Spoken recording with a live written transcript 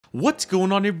What's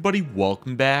going on, everybody?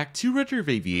 Welcome back to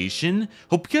Redriveraviation.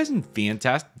 Hope you guys are in a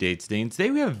fantastic day today, and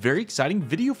today we have a very exciting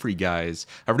video for you guys.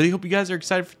 I really hope you guys are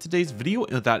excited for today's video,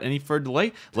 and without any further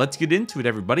delay, let's get into it,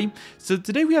 everybody. So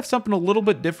today we have something a little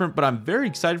bit different, but I'm very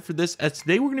excited for this, as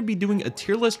today we're going to be doing a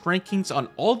tier list rankings on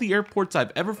all the airports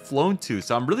I've ever flown to.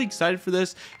 So I'm really excited for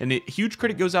this, and a huge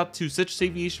credit goes out to Citrus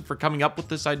Aviation for coming up with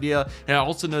this idea. And I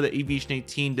also know that Aviation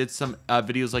 18 did some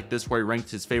videos like this where he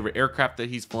ranked his favorite aircraft that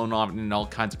he's flown on and all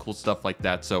kinds of cool stuff like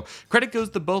that. So credit goes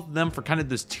to both of them for kind of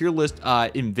this tier list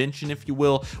invention, if you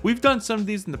will. We've done some of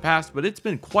these in the past, but it's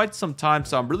been quite some time,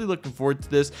 so I'm really looking forward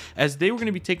to this, as they were going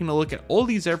to be taking a look at all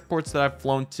these airports that I've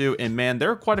flown to, and man,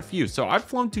 there are quite a few. So I've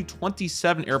flown to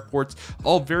 27 airports,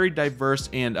 all very diverse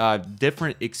and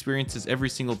different experiences every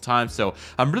single time. So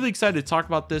I'm really excited to talk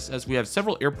about this, as we have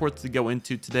several airports to go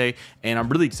into today, and I'm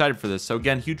really excited for this. So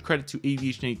again, huge credit to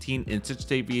Aviation 18 and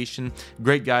Citrus Aviation.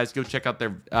 Great guys, go check out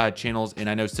their channels, and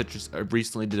I know Citrus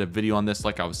recently did a video on this,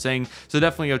 like I was saying, so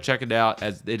definitely go check it out,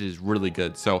 as it is really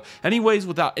good. So anyways,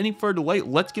 without any further delay,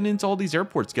 let's get into all these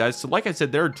airports, guys. So like I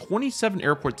said, there are 27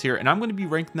 airports here, and I'm going to be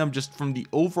ranking them just from the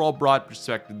overall broad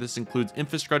perspective. This includes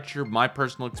infrastructure, my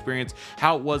personal experience,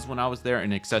 how it was when I was there,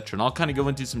 and etc. And I'll kind of go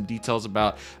into some details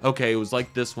about, okay, it was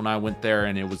like this when I went there,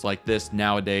 and it was like this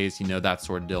nowadays, you know, that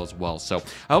sort of deal as well. So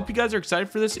I hope you guys are excited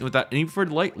for this, and without any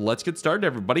further delay, let's get started,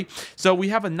 everybody. So we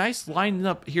have a nice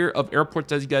lineup here of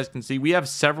airports, as you guys can see. We have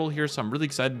several here, so I'm really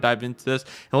excited to dive into this,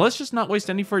 and let's just not waste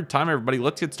any further time, everybody.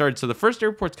 Let's get started. So the first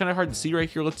airport's kind of hard to see right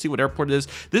here. Let's see what airport it is.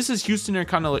 This is Houston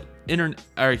Intercontinental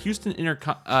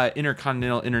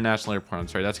International Airport. I'm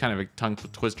sorry, that's kind of a tongue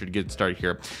twister to get started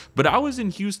here, but I was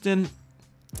in Houston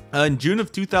in June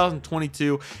of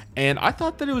 2022, and I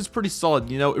thought that it was pretty solid.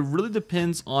 You know, it really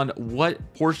depends on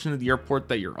what portion of the airport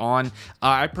that you're on.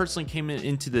 I personally came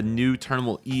into the new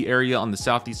Terminal E area on the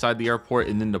southeast side of the airport,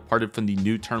 and then departed from the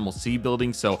new Terminal C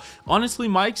building. So honestly,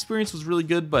 my experience was really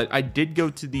good, but I did go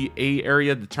to the A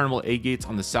area, the Terminal A gates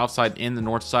on the south side and the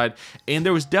north side, and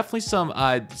there was definitely some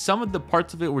of the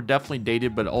parts of it were definitely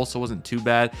dated, but it also wasn't too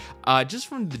bad. Just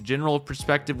from the general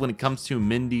perspective, when it comes to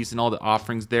amenities and all the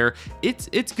offerings there,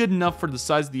 it's good enough for the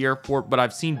size of the airport, but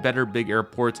I've seen better big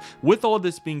airports. With all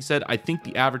this being said, I think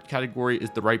the average category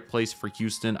is the right place for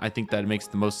Houston. I think that it makes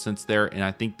the most sense there, and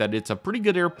I think that it's a pretty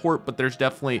good airport, but there's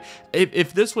definitely,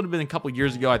 if this would have been a couple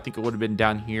years ago, I think it would have been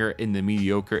down here in the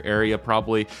mediocre area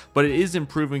probably, but it is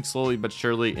improving slowly but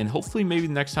surely, and hopefully maybe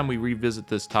the next time we revisit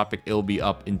this topic, it'll be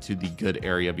up into the good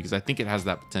area, because I think it has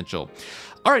that potential.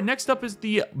 All right, next up is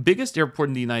the biggest airport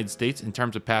in the United States in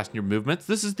terms of passenger movements.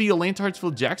 This is the Atlanta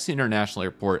Hartsfield Jackson International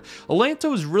Airport. Atlanta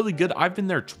was really good. I've been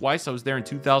there twice. I was there in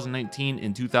 2019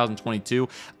 and 2022.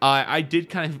 I did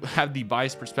kind of have the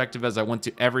biased perspective, as I went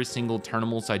to every single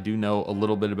terminal, so I do know a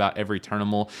little bit about every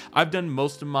terminal. I've done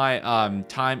most of my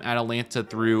time at Atlanta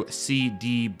through C,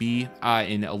 D, B,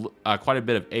 and quite a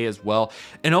bit of A as well.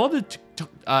 And all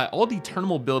the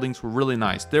terminal buildings were really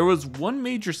nice. There was one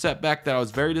major setback that I was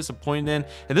very disappointed in,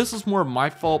 and this was more of my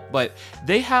fault, but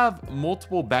they have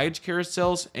multiple baggage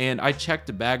carousels, and I checked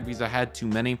the bag because I had too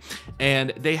many.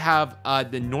 And they have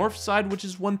the north side, which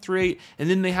is 1 through 8, and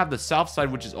then they have the south side,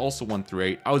 which is also 1 through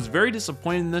 8. I was very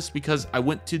disappointed in this, because I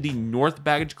went to the north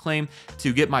baggage claim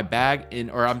to get my bag in,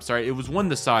 or I'm sorry, it was one of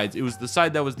the sides. It was the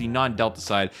side that was the non-Delta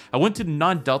side. I went to the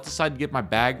non-Delta side to get my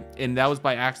bag, and that was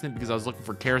by accident, because I was looking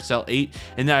for carousel 8,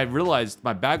 and then I realized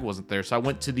my bag wasn't there, so I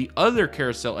went to the other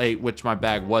carousel 8, which my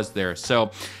bag was there.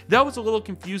 So that was a little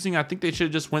confusing. I think they should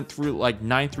have just went through like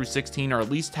 9 through 16, or at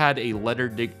least had a letter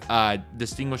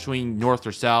distinguishing north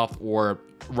or south, or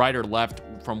right or left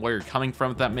from where you're coming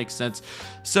from, if that makes sense.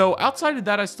 So outside of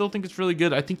that, I still think it's really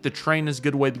good. I think the train is a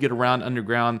good way to get around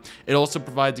underground. It also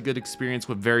provides a good experience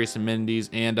with various amenities,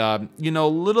 and you know, a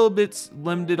little bit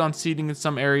limited on seating in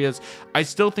some areas. I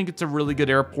still think it's a really good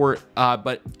airport,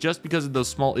 but just because of those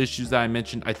small issues that I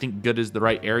mentioned, I think good is the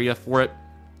right area for it.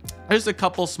 There's a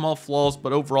couple small flaws,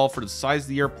 but overall, for the size of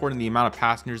the airport and the amount of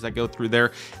passengers that go through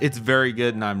there, it's very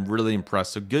good, and I'm really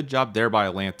impressed. So good job there by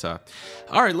Atlanta.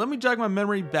 All right, let me jog my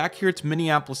memory back here to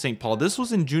Minneapolis, St. Paul. This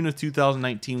was in June of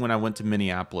 2019 when I went to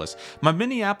Minneapolis. My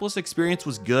Minneapolis experience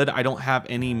was good. I don't have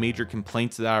any major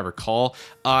complaints that I recall.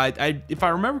 If I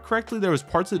remember correctly, there was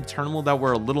parts of the terminal that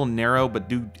were a little narrow, but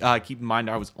do keep in mind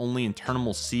I was only in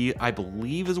Terminal C, I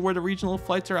believe is where the regional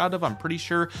flights are out of. I'm pretty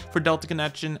sure, for Delta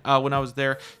Connection when I was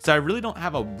there. So I really don't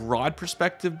have a broad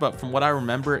perspective, but from what I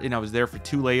remember, and I was there for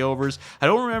 2 layovers, I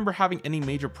don't remember having any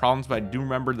major problems, but I do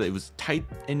remember that it was tight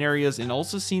in areas, and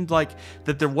also seemed like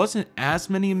that there wasn't as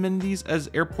many amenities as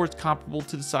airports comparable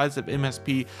to the size of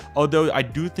MSP, although I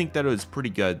do think that it was pretty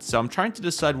good. So I'm trying to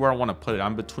decide where I want to put it.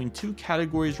 I'm between 2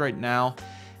 categories right now,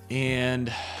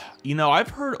 and You know, I've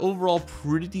heard overall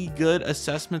pretty good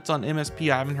assessments on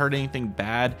MSP. I haven't heard anything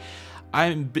bad.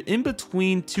 I'm in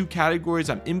between two categories.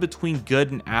 I'm in between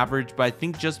good and average, but I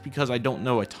think just because I don't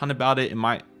know a ton about it and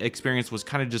my experience was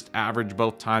kind of just average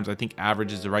both times, I think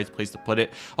average is the right place to put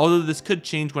it. Although this could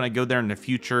change when I go there in the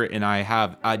future and I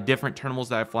have different terminals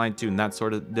that I fly into and that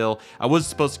sort of deal. I was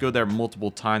supposed to go there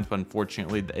multiple times, but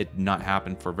unfortunately it did not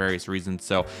happen for various reasons.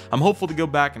 So I'm hopeful to go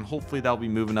back and hopefully that'll be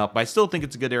moving up. But I still think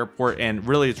it's a good airport and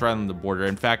really it's right on the border.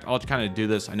 In fact, I'll kind of do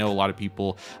this. I know a lot of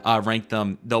people rank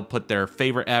them. They'll put their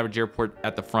favorite average airport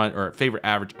at the front or favorite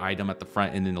average item at the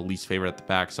front and then the least favorite at the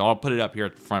back. So I'll put it up here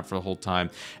at the front for the whole time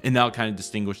and that'll kind of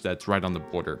distinguish that it's right on the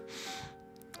border.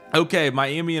 Okay,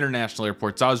 Miami International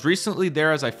Airport. So I was recently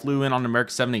there as I flew in on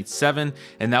America 787,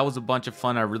 and that was a bunch of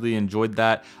fun. I really enjoyed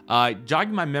that.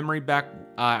 Jogging my memory back,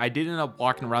 I did end up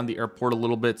walking around the airport a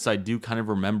little bit, so I do kind of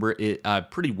remember it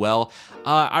pretty well.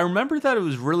 I remember that it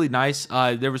was really nice.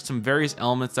 There was some various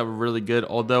elements that were really good,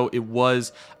 although it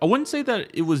was, I wouldn't say that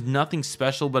it was nothing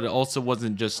special, but it also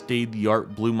wasn't just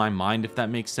state-of-the-art, blew my mind, if that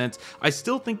makes sense. I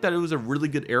still think that it was a really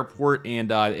good airport, and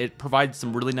it provides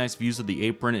some really nice views of the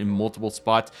apron in multiple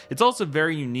spots. It's also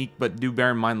very unique, but do bear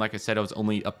in mind, like I said, I was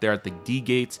only up there at the D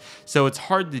gates, so it's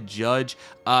hard to judge.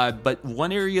 But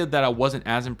one area that I wasn't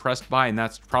as impressed by, and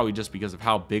that's probably just because of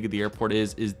how big the airport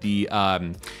is the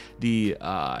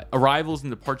arrivals and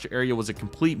departure area was a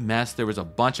complete mess. There was a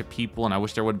bunch of people, and I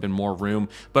wish there would have been more room.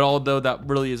 But although that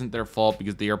really isn't their fault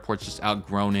because the airport's just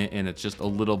outgrown it, and it's just a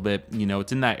little bit, you know,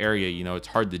 it's in that area, you know, it's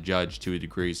hard to judge to a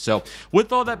degree. So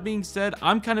with all that being said,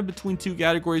 I'm kind of between two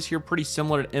categories here, pretty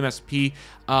similar to MSP.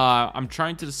 I'm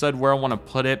trying to decide where I want to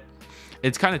put it.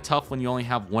 It's kind of tough when you only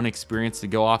have one experience to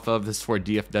go off of. This is where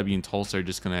DFW and Tulsa are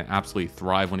just going to absolutely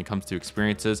thrive when it comes to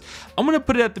experiences. I'm going to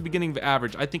put it at the beginning of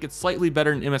average. I think it's slightly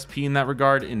better than MSP in that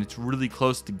regard, and it's really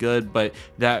close to good, but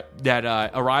that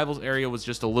arrivals area was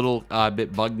just a little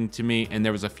bit bugging to me, and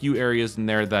there was a few areas in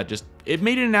there that just, it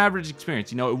made it an average experience.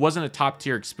 You know, it wasn't a top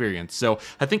tier experience. So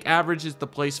I think average is the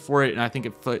place for it, and I think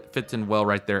it fits in well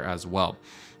right there as well.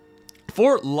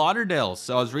 Fort Lauderdale.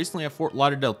 So I was recently at Fort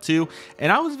Lauderdale too,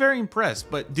 and I was very impressed,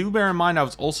 but do bear in mind I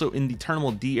was also in the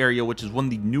Terminal D area, which is one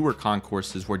of the newer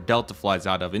concourses where Delta flies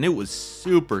out of, and it was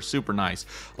super nice.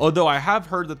 Although I have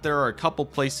heard that there are a couple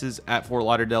places at Fort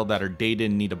Lauderdale that are dated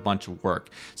and need a bunch of work.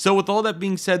 So with all that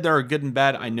being said, there are good and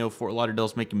bad. I know Fort Lauderdale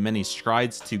is making many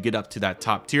strides to get up to that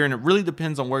top tier, and it really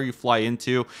depends on where you fly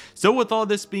into. So with all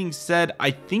this being said,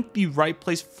 I think the right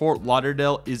place for Fort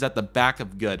Lauderdale is at the back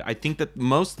of good. I think that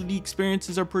most of the experiences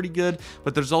are pretty good,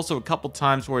 but there's also a couple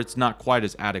times where it's not quite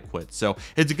as adequate. So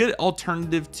it's a good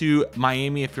alternative to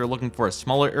Miami if you're looking for a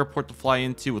smaller airport to fly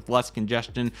into with less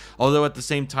congestion, although at the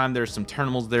same time there's some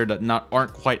terminals there that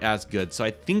aren't quite as good. So I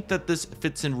think that this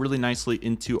fits in really nicely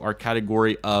into our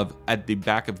category of at the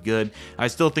back of good. I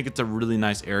still think it's a really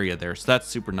nice area there, so that's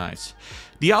super nice.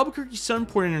 The Albuquerque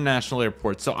Sunport International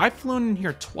Airport. So I've flown in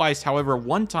here twice. However,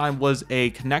 one time was a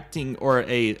connecting or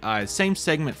a same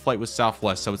segment flight with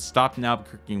Southwest. So it stopped in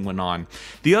Albuquerque and went on.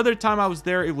 The other time I was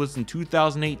there, it was in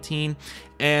 2018.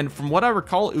 And from what I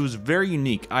recall, it was very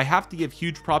unique. I have to give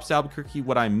huge props to Albuquerque.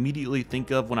 What I immediately think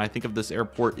of when I think of this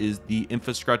airport is the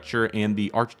infrastructure and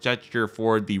the architecture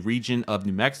for the region of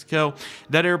New Mexico.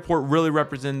 That airport really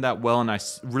represented that well, and I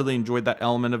really enjoyed that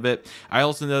element of it. I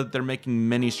also know that they're making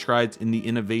many strides in the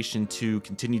innovation to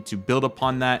continue to build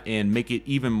upon that and make it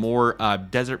even more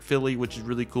desert Philly, which is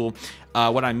really cool.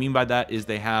 What I mean by that is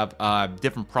they have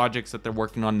different projects that they're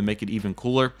working on to make it even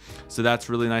cooler. So that's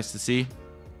really nice to see.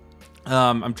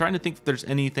 I'm trying to think if there's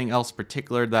anything else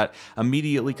particular that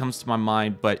immediately comes to my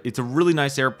mind, but it's a really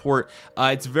nice airport.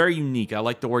 It's very unique. I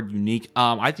like the word unique.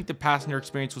 I think the passenger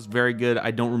experience was very good.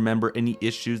 I don't remember any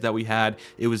issues that we had.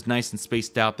 It was nice and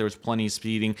spaced out. There was plenty of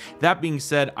speeding. That being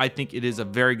said, I think it is a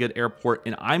very good airport,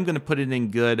 and I'm going to put it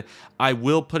in good. I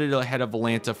will put it ahead of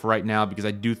Atlanta for right now because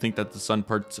I do think that the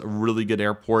Sunport's a really good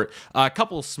airport. A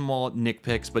couple of small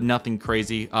nitpicks, but nothing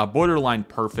crazy. Borderline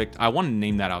perfect. I want to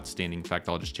name that outstanding. In fact,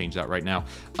 I'll just change that right now.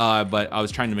 But I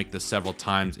was trying to make this several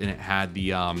times, and it had the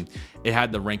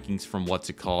rankings from what's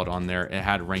it called on there. It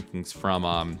had rankings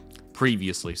from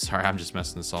previously. Sorry, I'm just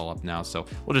messing this all up now. So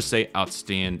we'll just say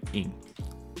outstanding.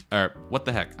 Or what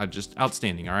the heck? I just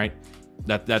outstanding. All right.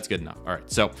 That's good enough. All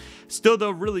right. So still though,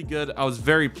 really good. I was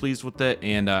very pleased with it.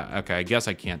 And okay, I guess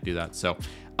I can't do that. So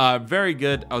very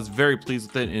good. I was very pleased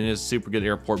with it, and it is a super good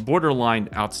airport. Borderline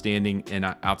outstanding and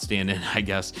outstanding, I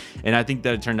guess. And I think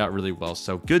that it turned out really well.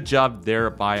 So good job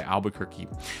there by Albuquerque.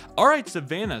 All right,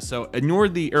 Savannah. So ignore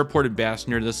the airport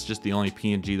ambassador. This is just the only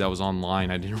PNG that was online.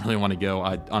 I didn't really want to go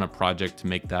on a project to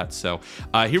make that. So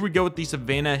here we go with the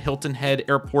Savannah Hilton Head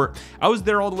Airport. I was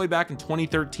there all the way back in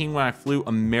 2013 when I flew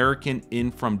American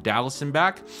in from Dallas and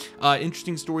back.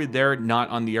 Interesting story there, not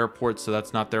on the airport, so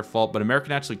that's not their fault, but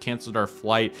American actually canceled our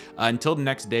flight until the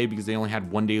next day because they only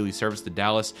had one daily service to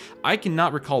Dallas. I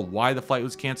cannot recall why the flight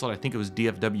was canceled. I think it was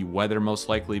DFW weather most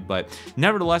likely, but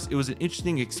nevertheless, it was an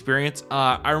interesting experience.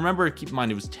 I remember, keep in mind,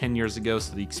 it was 10 years ago,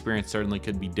 so the experience certainly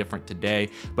could be different today,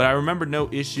 but I remember no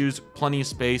issues, plenty of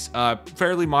space,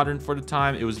 fairly modern for the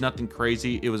time. It was nothing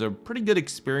crazy. It was a pretty good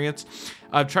experience.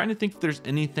 I'm trying to think if there's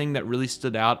anything that really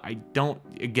stood out. I don't,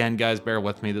 again, guys, bear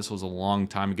with me. This was a long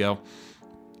time ago.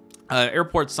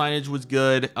 Airport signage was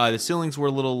good. The ceilings were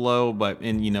a little low,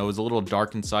 and you know, it was a little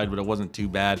dark inside, but it wasn't too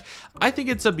bad. I think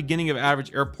it's a beginning of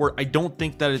average airport. I don't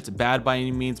think that it's bad by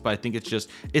any means, but I think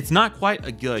it's not quite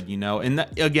a good, you know, and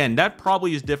that, again, that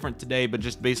probably is different today, but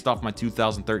just based off my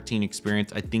 2013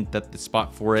 experience, I think that the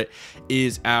spot for it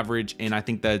is average, and I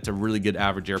think that it's a really good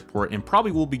average airport and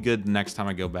probably will be good the next time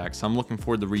I go back. So I'm looking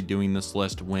forward to redoing this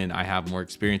list when I have more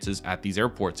experiences at these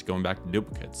airports, going back to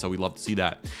duplicates. So we love to see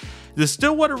that. The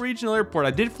Stillwater Regional Airport,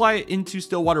 I did fly into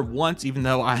Stillwater once, even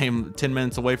though I am 10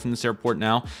 minutes away from this airport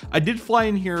now. I did fly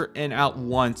in here and out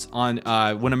once on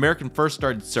when American first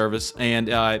started service, and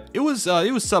it was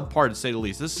subpar to say the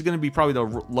least. This is going to be probably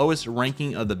the lowest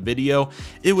ranking of the video.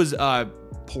 It was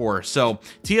poor. So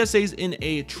TSA's in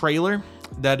a trailer.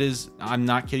 That is, I'm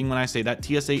not kidding when I say that.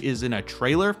 TSA is in a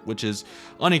trailer, which is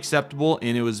unacceptable,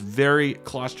 and it was very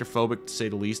claustrophobic to say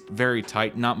the least. Very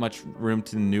tight, not much room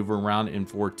to maneuver around, and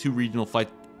for 2 regional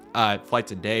flights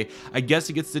a day, I guess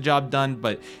it gets the job done,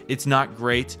 but it's not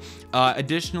great.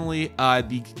 Additionally,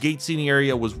 the gate seating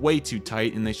area was way too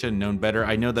tight, and they should have known better.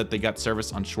 I know that they got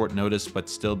service on short notice, but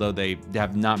still, though, they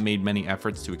have not made many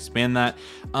efforts to expand that.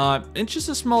 It's just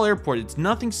a small airport. It's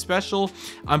nothing special.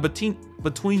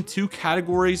 Between 2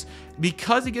 categories,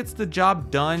 because it gets the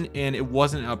job done and it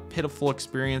wasn't a pitiful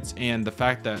experience, and the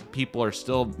fact that people are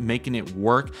still making it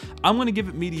work, I'm going to give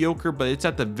it mediocre, but it's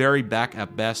at the very back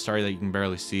at best. Sorry that you can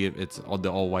barely see it. It's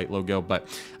the all white logo, but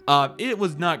it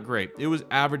was not great. It was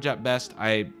average at best.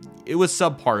 It was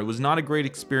subpar. It was not a great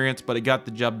experience, but it got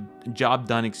the job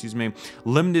done, excuse me.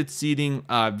 Limited seating,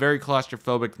 very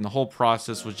claustrophobic, and the whole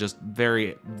process was just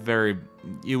very,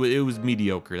 it was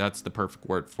mediocre. That's the perfect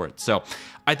word for it. So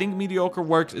I think mediocre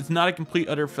works. It's not a complete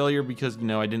utter failure because, you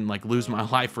know, I didn't like lose my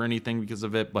life or anything because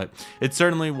of it, but it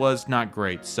certainly was not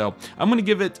great. So I'm going to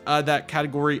give it that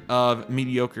category of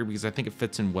mediocre because I think it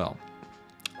fits in well.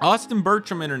 Austin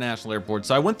Bertram International Airport.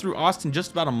 So I went through Austin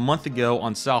just about a month ago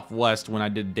on Southwest when I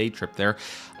did a day trip there.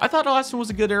 I thought Austin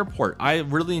was a good airport. I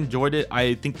really enjoyed it.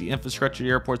 I think the infrastructure of the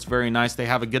airport's very nice. They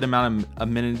have a good amount of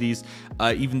amenities,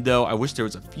 even though I wish there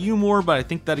was a few more, but I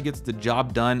think that it gets the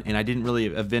job done, and I didn't really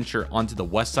venture onto the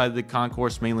west side of the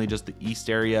concourse, mainly just the east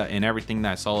area, and everything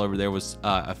that I saw over there was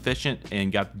efficient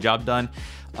and got the job done.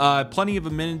 Plenty of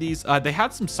amenities. They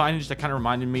had some signage that kind of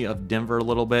reminded me of Denver a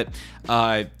little bit.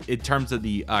 In terms of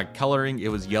the coloring, it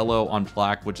was yellow on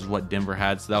black, which is what Denver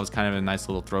had, so that was kind of a nice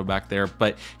little throwback there.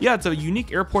 But yeah, it's a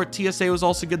unique airport. TSA was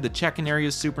also good. The check-in area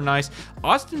is super nice.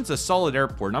 Austin's a solid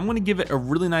airport, and I'm going to give it a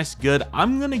really nice good.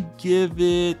 I'm going to give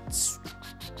it...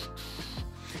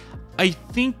 I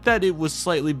think that it was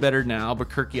slightly better than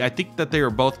Albuquerque. I think that they were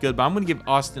both good, but I'm going to give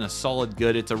Austin a solid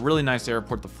good. It's a really nice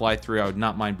airport to fly through. I would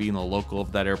not mind being a local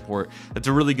of that airport. It's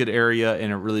a really good area,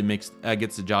 and it really gets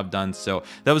the job done. So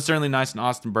that was certainly nice. And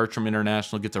Austin Bertram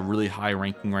International gets a really high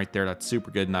ranking right there. That's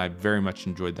super good, and I very much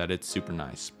enjoyed that. It's super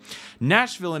nice.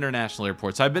 Nashville International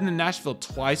Airport. So I've been to Nashville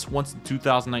twice, once in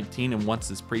 2019 and once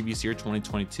this previous year,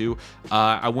 2022.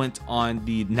 I went on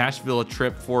the Nashville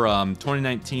trip for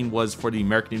 2019 was for the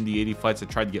American MD-80 flights. I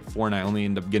tried to get 4 and I only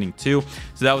ended up getting 2.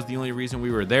 So that was the only reason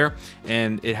we were there,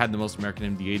 and it had the most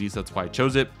American MD-80s. That's why I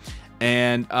chose it.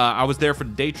 And I was there for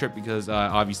the day trip because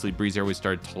obviously Breeze Airways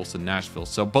started Tulsa and Nashville.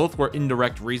 So both were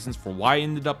indirect reasons for why I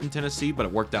ended up in Tennessee, but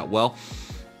it worked out well.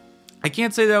 I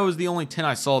can't say that was the only 10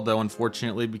 I saw, though,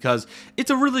 unfortunately, because it's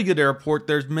a really good airport.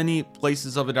 There's many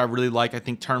places of it I really like. I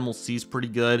think Terminal C is pretty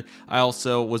good. I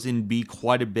also was in B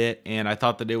quite a bit, and I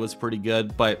thought that it was pretty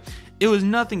good, but it was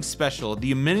nothing special.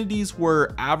 The amenities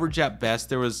were average at best.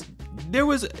 There was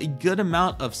a good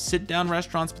amount of sit-down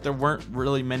restaurants, but there weren't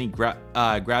really many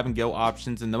grab-and-go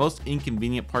options, and the most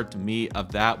inconvenient part to me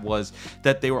of that was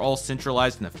that they were all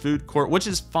centralized in the food court, which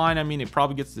is fine. I mean, it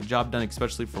probably gets the job done,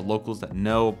 especially for locals that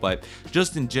know, but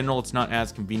just in general, it's not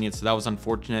as convenient, so that was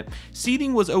unfortunate.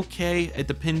 Seating was okay. It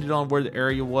depended on where the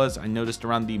area was. I noticed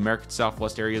around the American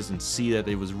Southwest areas and C that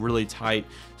it was really tight,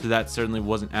 so that certainly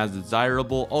wasn't as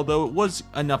desirable, although it was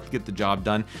enough to get the job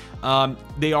done.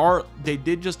 They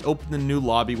did just open the new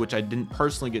lobby, which I didn't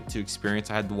personally get to experience.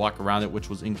 I had to walk around it, which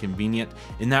was inconvenient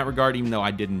in that regard, even though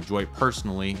I did enjoy it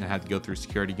personally and had to go through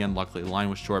security again. Luckily, the line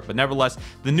was short, but nevertheless,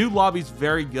 the new lobby is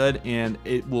very good, and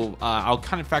it will, I'll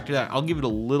kind of factor that. I'll give it a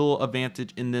little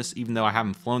advantage in this, even though I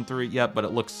haven't flown through it yet, but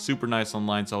it looks super nice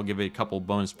online, so I'll give it a couple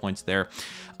bonus points there.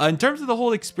 In terms of the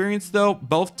whole experience, though,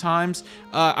 both times,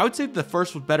 I would say the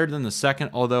first was better than the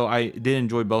second, although I did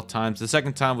enjoy both times. The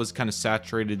second time was kind of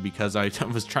saturated because I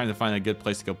was trying to find a good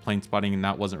place to go plane spotting, and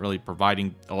that wasn't really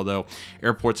providing, although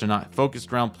airports are not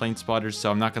focused around plane spotters,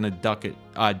 so I'm not going to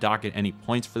docket any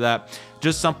points for that.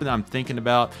 Just something I'm thinking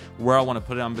about where I want to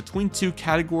put it. I'm between two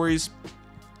categories.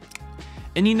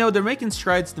 And you know, they're making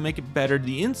strides to make it better.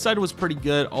 The inside was pretty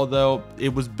good, although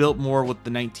it was built more with the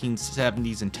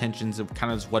 1970s intentions. It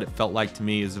kind of is what it felt like to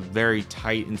me. Is very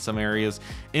tight in some areas,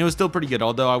 and it was still pretty good.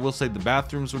 Although I will say the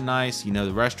bathrooms were nice. You know,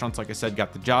 the restaurants, like I said,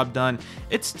 got the job done.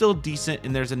 It's still decent,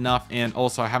 and there's enough. And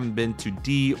also, I haven't been to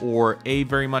D or A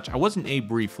very much. I was in A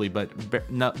briefly, but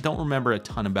don't remember a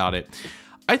ton about it.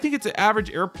 I think it's an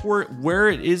average airport. Where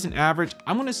it is an average,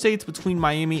 I'm going to say it's between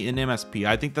Miami and MSP.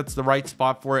 I think that's the right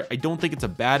spot for it. I don't think it's a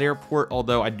bad airport,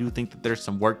 although I do think that there's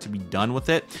some work to be done with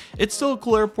it. It's still a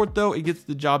cool airport, though. It gets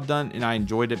the job done, and I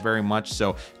enjoyed it very much.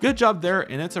 So good job there,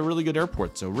 and it's a really good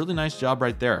airport. So really nice job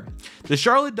right there. The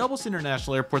Charlotte Dulles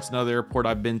International Airport's another airport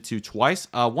I've been to twice.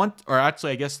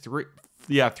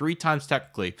 Three times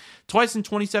technically. Twice in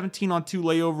 2017 on 2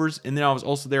 layovers, and then I was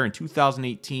also there in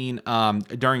 2018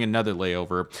 during another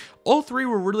layover. All 3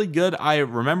 were really good. I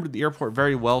remembered the airport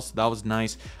very well, so that was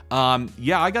nice.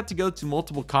 Yeah, I got to go to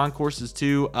multiple concourses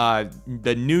too.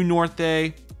 The new North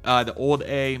A, the old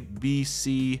A, B,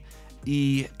 C,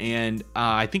 E, and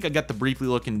I think I got to briefly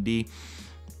look in D.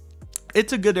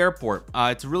 It's a good airport.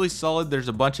 It's really solid. There's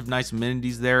a bunch of nice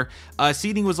amenities there.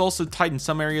 Seating was also tight in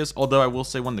some areas, although I will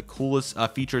say one of the coolest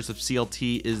features of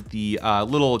CLT is the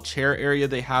little chair area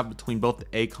they have between both the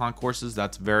A concourses.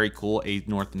 That's very cool, A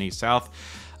North and A South.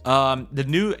 The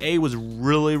new A was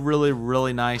really, really,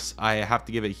 really nice. I have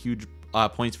to give it huge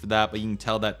points for that, but you can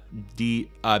tell that B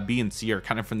and C are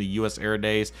kind of from the US Air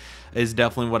days. Is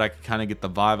definitely what I could kind of get the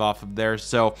vibe off of there.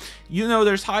 So, you know,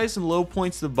 there's highs and low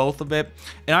points to both of it,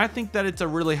 and I think that it's a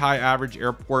really high average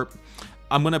airport.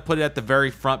 I'm going to put it at the very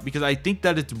front because I think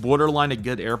that it's borderline a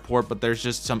good airport, but there's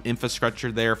just some infrastructure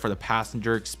there for the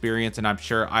passenger experience. And I'm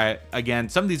sure again,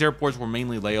 some of these airports were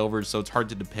mainly layovers, so it's hard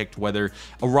to depict whether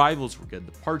arrivals were good,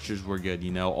 departures were good,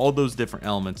 you know, all those different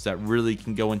elements that really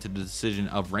can go into the decision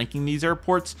of ranking these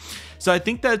airports. So I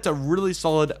think that it's a really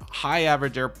solid high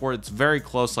average airport. It's very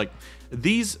close. Like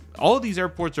all of these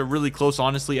airports are really close.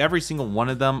 Honestly, every single one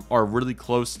of them are really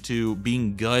close to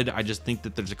being good. I just think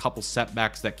that there's a couple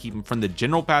setbacks that keep them from the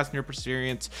general passenger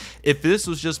experience. If this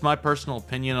was just my personal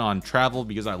opinion on travel,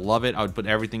 because I love it, I would put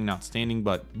everything in outstanding,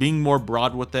 but being more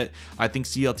broad with it, I think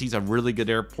CLT is a really good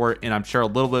airport, and I'm sure a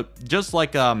little bit just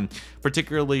like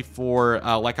particularly for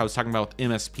like I was talking about with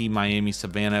MSP Miami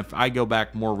Savannah. If I go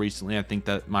back more recently, I think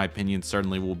that my opinion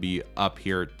certainly will be up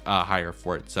here higher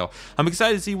for it. So I'm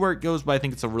excited to see where it goes, but I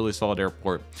think it's a really solid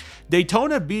airport.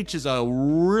 Daytona Beach is a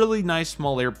really nice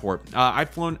small airport. I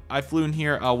flew in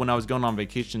here when I was going on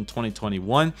vacation in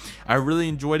 2021. I really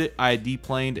enjoyed it. I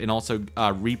deplaned and also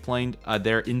replaned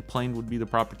there. In-plane would be the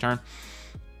proper term.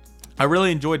 I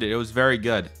really enjoyed it. It was very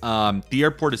good. The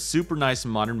airport is super nice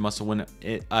and modern. Must have when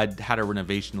it had a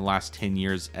renovation in the last 10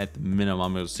 years at the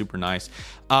minimum. It was super nice.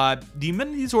 The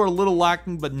amenities were a little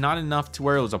lacking, but not enough to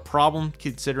where it was a problem.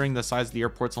 Considering the size of the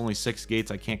airport's only 6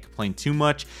 gates, I can't complain too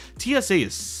much. TSA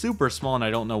is super small, and I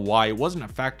don't know why. It wasn't a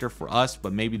factor for us,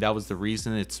 but maybe that was the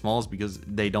reason it's small, is because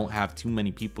they don't have too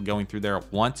many people going through there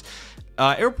at once.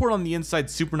 Airport on the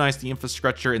inside, super nice. The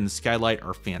infrastructure and the skylight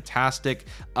are fantastic.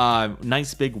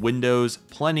 Nice big windows,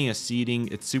 plenty of seating.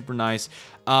 It's super nice.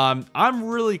 I'm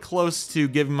really close to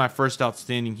giving my first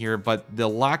outstanding here, but the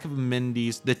lack of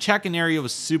amenities, the check-in area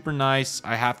was super nice.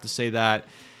 I have to say that.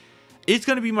 It's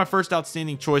going to be my first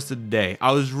outstanding choice of the day.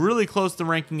 I was really close to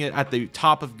ranking it at the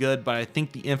top of good, but I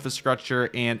think the infrastructure,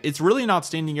 and it's really an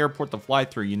outstanding airport to fly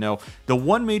through. You know, the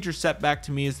one major setback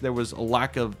to me is there was a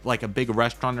lack of like a big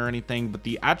restaurant or anything, but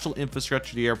the actual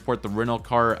infrastructure of the airport, the rental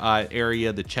car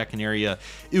area, the check-in area,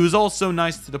 it was all so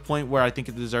nice to the point where I think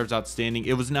it deserves outstanding.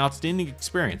 It was an outstanding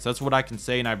experience. That's what I can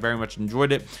say, and I very much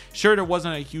enjoyed it. Sure, there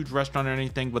wasn't a huge restaurant or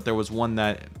anything, but there was one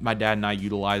that my dad and I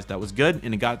utilized that was good,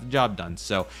 and it got the job done.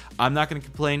 So I'm I'm not going to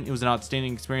complain. It was an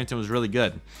outstanding experience. It was really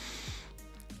good.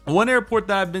 One airport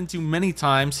that I've been to many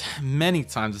times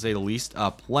to say the least,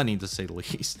 plenty to say the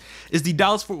least, is the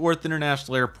Dallas-Fort Worth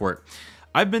International Airport.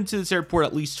 I've been to this airport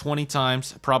at least 20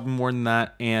 times, probably more than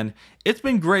that, and it's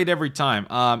been great every time.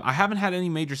 I haven't had any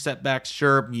major setbacks.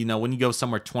 Sure, you know, when you go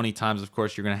somewhere 20 times, of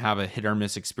course, you're going to have a hit or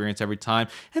miss experience every time,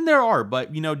 and there are,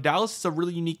 but, you know, Dallas is a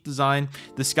really unique design.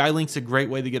 The Skylink's a great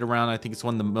way to get around. I think it's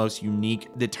one of the most unique.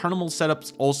 The terminal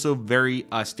setup's also very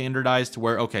standardized to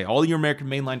where, okay, all your American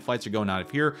mainline flights are going out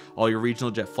of here. All your regional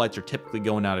jet flights are typically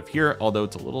going out of here, although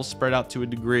it's a little spread out to a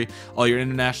degree. All your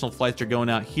international flights are going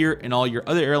out here, and all your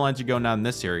other airlines are going out in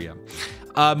this area.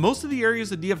 Most of the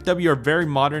areas of DFW are very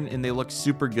modern and they look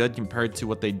super good compared to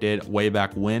what they did way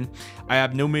back when. I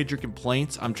have no major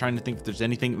complaints. I'm trying to think if there's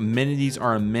anything. Amenities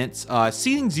are immense.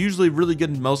 Seating's usually really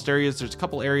good in most areas. There's a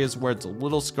couple areas where it's a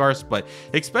little scarce, but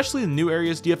especially the new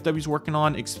areas DFW's working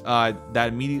on that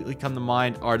immediately come to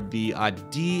mind are the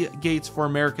D gates for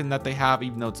American that they have,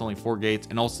 even though it's only 4 gates,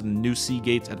 and also the new C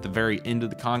gates at the very end of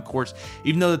the concourse.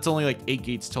 Even though it's only like 8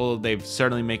 gates total, they've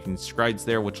certainly making strides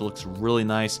there, which looks really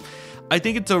nice. I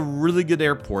think it's a really good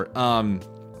airport.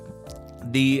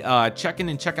 The check-in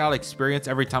and check-out experience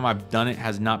every time I've done it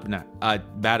has not been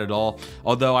bad at all.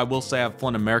 Although I will say I've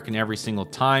flown American every single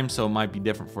time, so it might be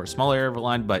different for a smaller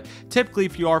airline. But typically,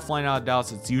 if you are flying out of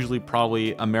Dallas, it's usually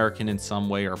probably American in some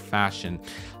way or fashion.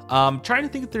 Trying to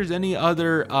think if there's any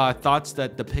other thoughts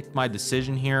that depict my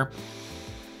decision here.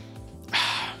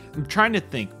 I'm trying to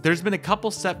think. There's been a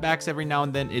couple setbacks every now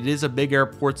and then. It is a big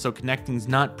airport, so connecting is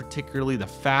not particularly the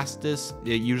fastest.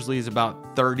 It usually is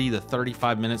about 30 to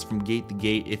 35 minutes from gate to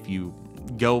gate if you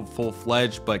go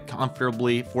full-fledged, but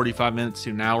comfortably 45 minutes to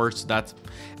an hour. So that's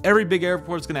every big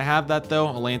airport is going to have that, though.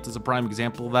 Atlanta's a prime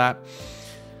example of that.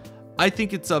 I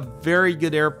think it's a very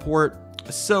good airport.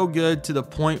 So good to the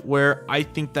point where I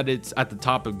think that it's at the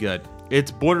top of good. It's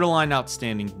borderline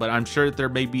outstanding, but I'm sure that there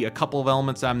may be a couple of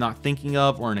elements that I'm not thinking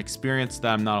of, or an experience that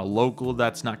I'm not a local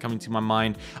that's not coming to my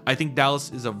mind. I think Dallas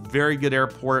is a very good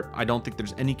airport. I don't think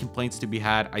there's any complaints to be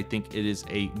had. I think it is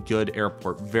a good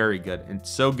airport, very good, and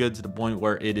so good to the point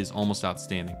where it is almost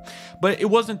outstanding. But it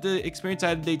wasn't the experience I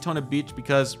had at Daytona Beach,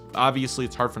 because obviously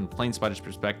it's hard from the plane spotter's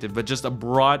perspective, but just a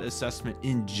broad assessment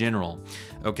in general.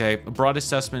 Okay, a broad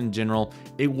assessment in general.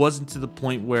 It wasn't to the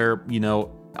point where, you know,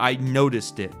 I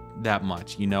noticed it that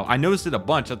much. You know, I noticed it a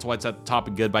bunch, that's why it's at the top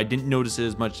of good, but I didn't notice it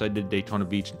as much as I did Daytona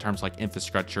Beach in terms of like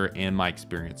infrastructure and my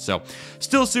experience. So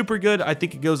still super good. I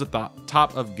think it goes at the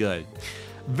top of good.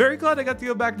 Very glad I got to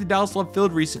go back to Dallas Love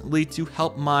Field recently to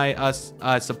help my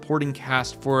supporting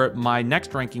cast for my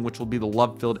next ranking, which will be the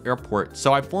Love Field Airport.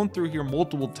 So I've flown through here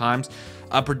multiple times,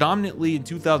 predominantly in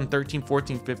 2013,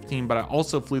 14, 15, but I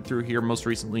also flew through here most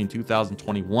recently in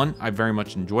 2021. I very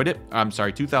much enjoyed it. I'm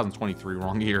sorry, 2023,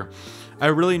 wrong year. I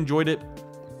really enjoyed it.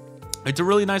 It's a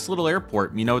really nice little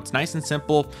airport. You know, it's nice and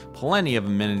simple, plenty of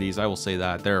amenities. I will say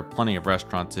that there are plenty of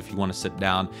restaurants if you want to sit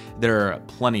down. There are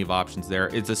plenty of options there.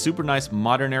 It's a super nice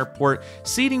modern airport.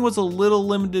 Seating was a little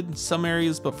limited in some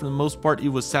areas, but for the most part, it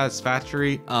was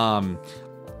satisfactory.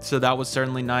 So that was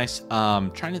certainly nice.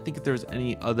 Trying to think if there was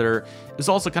any other. It was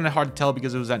also kind of hard to tell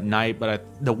because it was at night, but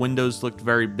the windows looked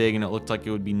very big and it looked like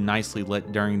it would be nicely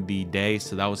lit during the day.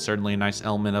 So that was certainly a nice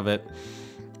element of it.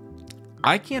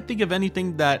 I can't think of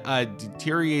anything that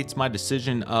deteriorates my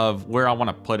decision of where I want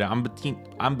to put it.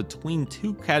 I'm between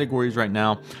 2 categories right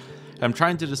now. I'm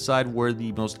trying to decide where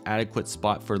the most adequate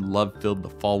spot for Love Field the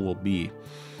Fall will be.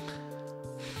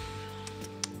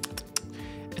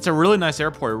 It's a really nice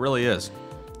airport, it really is.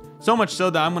 So much so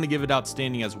that I'm going to give it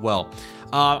outstanding as well.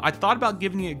 I thought about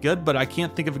giving it good, but I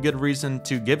can't think of a good reason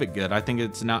to give it good. I think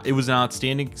it was an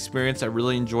outstanding experience. I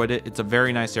really enjoyed it. It's a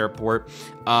very nice airport.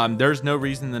 There's no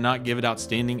reason to not give it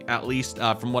outstanding, at least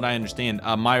from what I understand.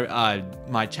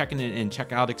 My check-in and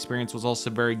check-out experience was also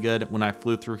very good when I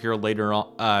flew through here later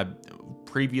on.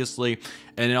 Previously,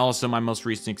 and also my most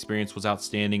recent experience was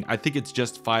outstanding. I think it's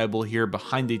justifiable here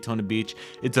behind Daytona Beach.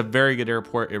 It's a very good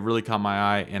airport. It really caught my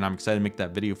eye, and I'm excited to make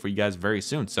that video for you guys very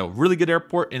soon. So really good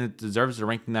airport, and it deserves the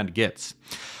ranking that it gets.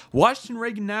 Washington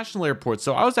Reagan National Airport.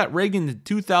 So I was at Reagan in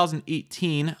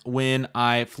 2018 when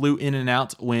I flew in and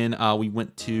out when we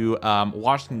went to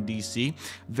Washington, D.C.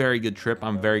 Very good trip.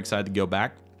 I'm very excited to go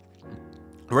back.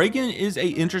 Reagan is an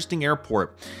interesting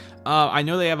airport. I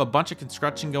know they have a bunch of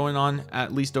construction going on,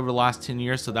 at least over the last 10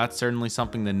 years, so that's certainly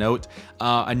something to note.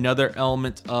 Another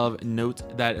element of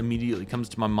note that immediately comes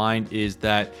to my mind is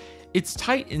that it's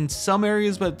tight in some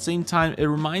areas, but at the same time, it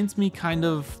reminds me kind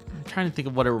of, I'm trying to think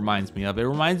of what it reminds me of. It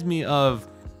reminds me of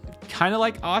kind of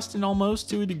like Austin almost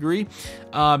to a degree.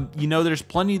 You know, there's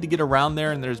plenty to get around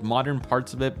there, and there's modern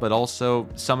parts of it, but also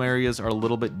some areas are a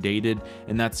little bit dated,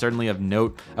 and that's certainly of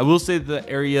note. I will say the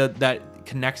area that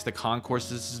connects the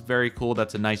concourses is very cool.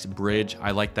 That's a nice bridge.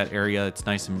 I like that area. It's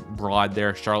nice and broad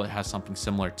there. Charlotte has something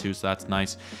similar too, so that's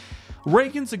nice.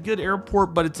 Reagan's a good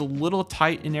airport, but it's a little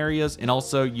tight in areas, and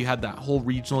also you had that whole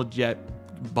regional jet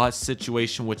bus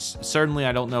situation, which certainly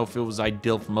I don't know if it was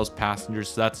ideal for most passengers,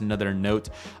 so that's another note.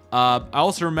 I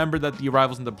also remember that the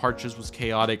arrivals and departures was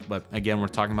chaotic, but again, we're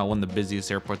talking about one of the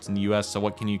busiest airports in the US, so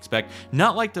what can you expect?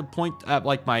 Not like the point at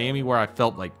like Miami where I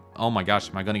felt like, oh my gosh,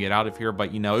 am I going to get out of here?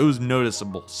 But you know, it was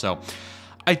noticeable. So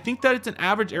I think that it's an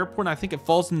average airport, and I think it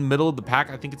falls in the middle of the pack.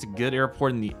 I think it's a good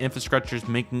airport, and the infrastructure is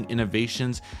making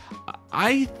innovations.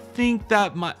 I think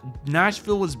that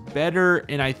Nashville was better,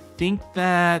 and I think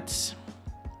that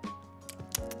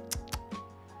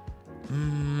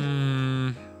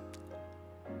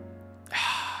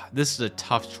this is a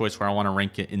tough choice where I want to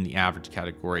rank it in the average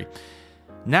category.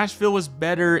 Nashville was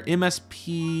better.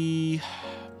 MSP,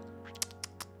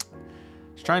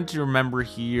 trying to remember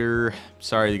here.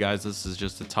 Sorry guys, this is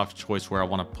just a tough choice where I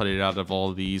want to put it out of all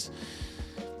of these.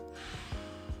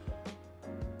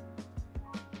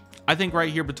 I think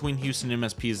right here between Houston and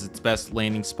MSP is its best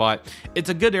landing spot. It's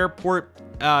a good airport,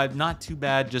 not too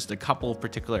bad, just a couple of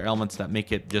particular elements that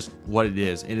make it just what it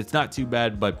is, and it's not too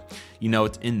bad, but you know,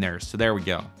 it's in there, so there we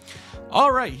go.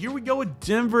 All right, here we go with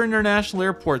Denver International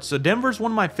Airport. So Denver's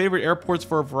one of my favorite airports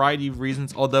for a variety of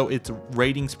reasons, although its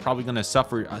rating's probably going to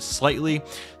suffer slightly.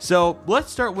 So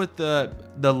let's start with the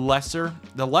lesser.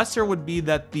 The lesser would be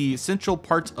that the central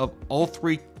parts of all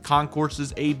three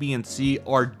concourses, A, B, and C,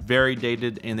 are very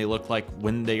dated, and they look like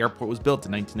when the airport was built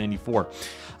in 1994.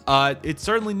 It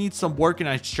certainly needs some work, and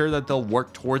I'm sure that they'll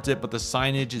work towards it, but the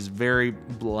signage is very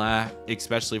blah,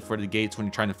 especially for the gates when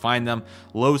you're trying to find them.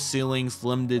 Low ceilings,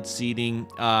 limited seating,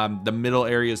 the middle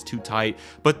area is too tight,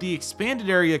 but the expanded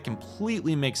area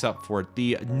completely makes up for it.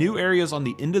 The new areas on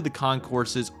the end of the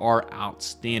concourses are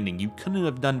outstanding. You couldn't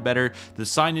have done better. The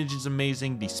signage is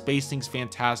amazing, the spacing's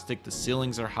fantastic, the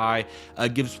ceilings are high,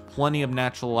 gives plenty of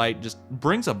natural light, just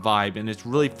brings a vibe, and it's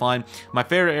really fun. My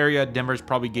favorite area at Denver is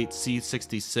probably gate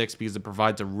C66 because it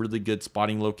provides a really good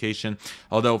spotting location,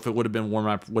 although if it would have been warm,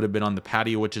 I would have been on the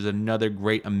patio, which is another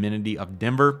great amenity of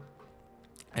Denver.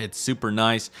 It's super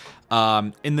nice.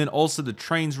 And then also the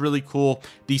train's really cool.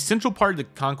 The central part of the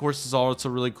concourse is also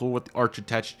really cool with the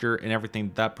architecture and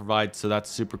everything that provides, so that's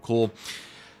super cool.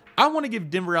 I want to give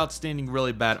Denver outstanding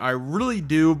really bad. I really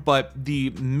do, but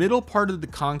the middle part of the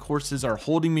concourses are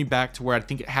holding me back to where I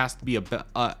think it has to be a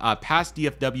past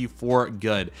DFW for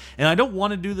good. And I don't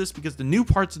want to do this because the new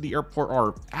parts of the airport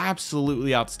are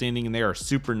absolutely outstanding, and they are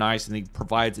super nice, and it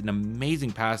provides an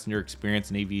amazing passenger experience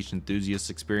and aviation enthusiast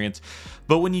experience.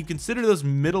 But when you consider those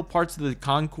middle parts of the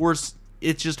concourse,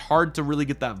 it's just hard to really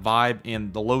get that vibe,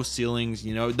 and the low ceilings,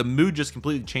 you know, the mood just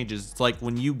completely changes. It's like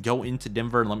when you go into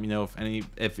Denver, and let me know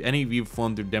if any of you have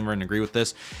flown through Denver and agree with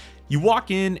this. You walk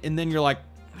in and then you're like,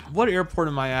 what airport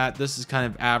am I at? This is kind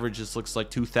of average. This looks like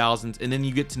 2000s. And then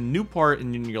you get to the new part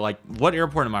and then you're like, what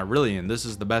airport am I really in? This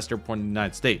is the best airport in the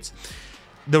United States.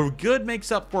 The good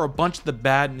makes up for a bunch of the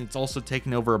bad, and it's also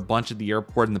taken over a bunch of the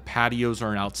airport, and the patios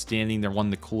are outstanding. They're one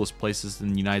of the coolest places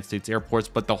in the United States airports,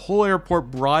 but the whole airport,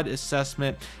 broad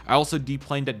assessment. I also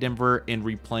deplaned at Denver and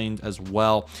replaned as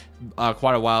well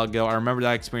quite a while ago. I remember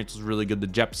that experience was really good. The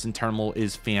Jefferson terminal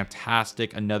is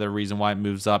fantastic. Another reason why it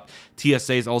moves up.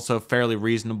 TSA is also fairly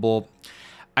reasonable.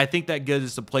 I think that good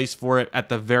is the place for it at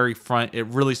the very front. It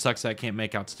really sucks that I can't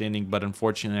make outstanding, but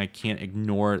unfortunately I can't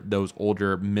ignore those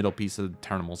older middle pieces of the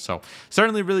terminal. So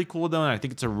certainly really cool though, and I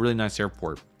think it's a really nice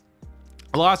airport.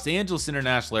 Los Angeles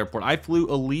International Airport. I flew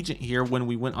Allegiant here when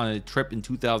we went on a trip in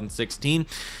 2016.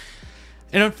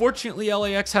 And unfortunately,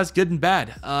 LAX has good and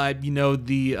bad. You know,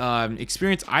 the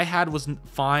experience I had was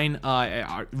fine.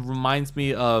 It reminds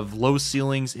me of low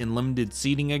ceilings and limited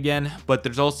seating again, but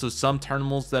there's also some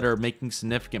terminals that are making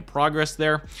significant progress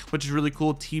there, which is really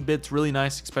cool. T-Bit's really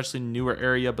nice, especially in a newer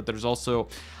area, but there's also,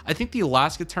 I think the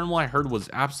Alaska terminal I heard was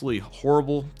absolutely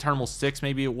horrible. Terminal 6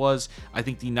 maybe it was. I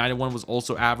think the United one was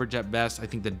also average at best. I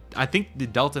think the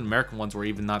Delta and American ones were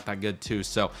even not that good too.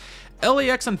 So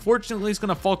LAX unfortunately is going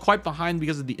to fall quite behind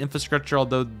because of the infrastructure,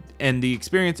 and the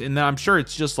experience, and then I'm sure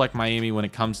it's just like Miami when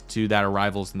it comes to that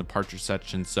arrivals and departure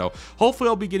section. So hopefully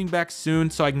I'll be getting back soon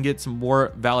so I can get some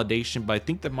more validation, but I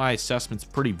think that my assessment's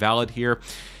pretty valid here.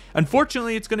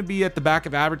 Unfortunately, it's going to be at the back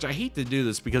of average. I hate to do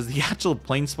this because the actual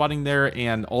plane spotting there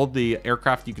and all the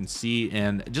aircraft you can see,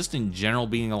 and just in general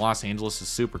being in Los Angeles is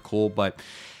super cool, but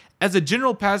As a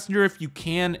general passenger, if you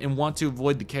can and want to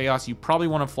avoid the chaos, you probably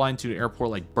want to fly into an airport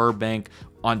like Burbank,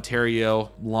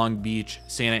 Ontario, Long Beach,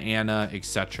 Santa Ana,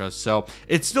 etc. So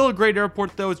it's still a great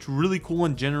airport though. It's really cool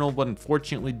in general, but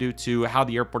unfortunately due to how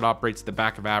the airport operates, the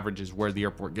back of average is where the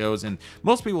airport goes, and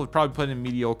most people would probably put it in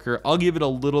mediocre. I'll give it a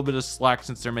little bit of slack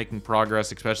since they're making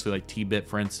progress, especially like T-Bit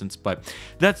for instance, but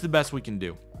that's the best we can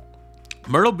do.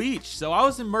 Myrtle Beach. So I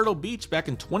was in Myrtle Beach back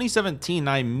in 2017.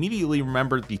 I immediately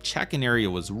remembered the check-in area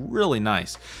was really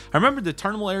nice. I remember the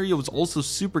terminal area was also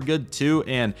super good too,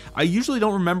 and I usually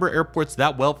don't remember airports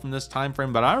that well from this time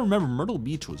frame, but I remember Myrtle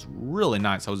Beach was really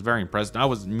nice. I was very impressed. I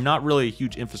was not really a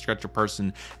huge infrastructure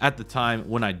person at the time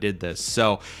when I did this,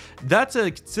 so that's a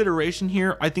consideration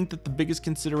here. I think that the biggest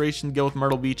consideration to go with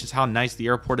Myrtle Beach is how nice the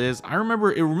airport is. I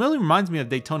remember it really reminds me of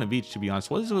Daytona Beach, to be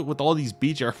honest. What is it with all these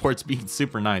beach airports being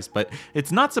super nice? But it's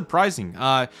not surprising.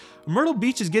 Myrtle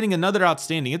Beach is getting another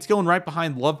outstanding. It's going right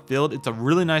behind Love Field. It's a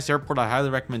really nice airport. I highly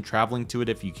recommend traveling to it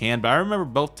if you can. But I remember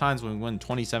both times when we went in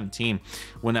 2017,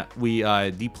 when we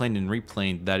deplaned and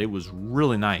replaned, that it was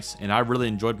really nice, and I really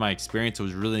enjoyed my experience. It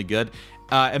was really good.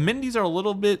 Amenities are a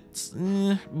little bit,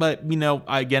 but you know,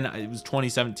 again, it was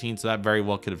 2017, so that very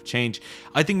well could have changed.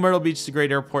 I think Myrtle Beach is a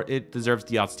great airport. It deserves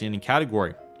the outstanding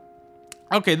category.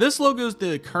 Okay, this logo is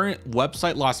the current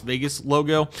website Las Vegas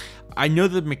logo. I know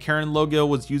the McCarran logo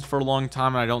was used for a long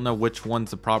time, and I don't know which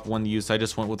one's the proper one to use. So I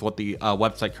just went with what the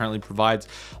website currently provides.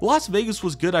 Las Vegas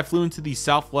was good. I flew into the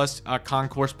Southwest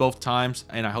concourse both times,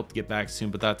 and I hope to get back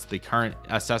soon, but that's the current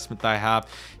assessment that I have.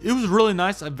 It was really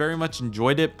nice. I very much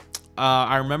enjoyed it.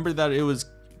 I remember that it was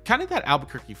kind of that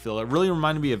Albuquerque feel. It really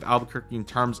reminded me of Albuquerque in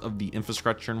terms of the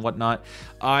infrastructure and whatnot.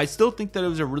 I still think that it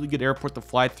was a really good airport to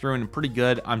fly through and pretty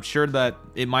good. I'm sure that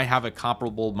it might have a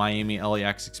comparable Miami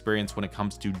LAX experience when it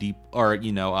comes to deep or,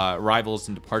 you know, arrivals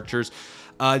and departures.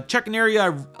 Check-in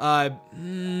area,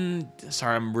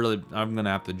 sorry, I'm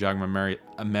gonna have to jog my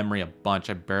memory a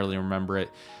bunch. I barely remember it.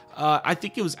 I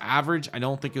think it was average. I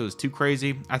don't think it was too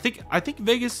crazy. I think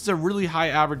Vegas is a really high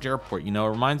average airport. You know, it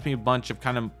reminds me a bunch of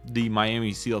kind of the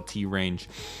Miami CLT range.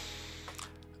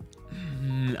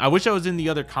 I wish I was in the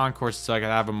other concourse so I could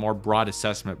have a more broad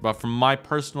assessment, but from my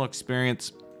personal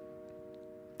experience,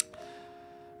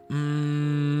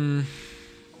 it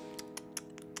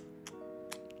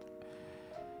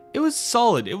was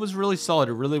solid. It was really solid.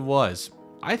 It really was.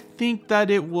 I think that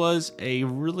it was a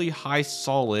really high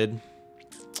solid.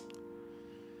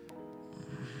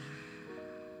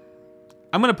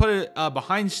 I'm going to put it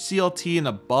behind CLT and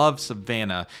above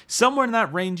Savannah. Somewhere in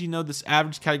that range, you know, this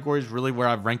average category is really where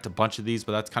I've ranked a bunch of these,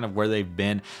 but that's kind of where they've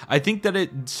been. I think that it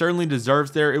certainly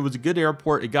deserves there. It was a good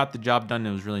airport. It got the job done.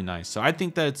 It was really nice. So I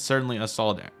think that it's certainly a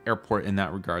solid airport in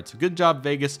that regard. So good job,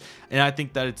 Vegas. And I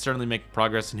think that it's certainly making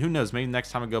progress. And who knows, maybe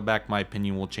next time I go back, my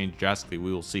opinion will change drastically.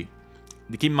 We will see.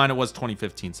 Keep in mind, it was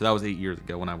 2015. So that was 8 years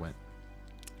ago when I went.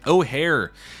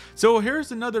 O'Hare. So O'Hare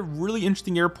is another really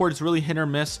interesting airport. It's really hit or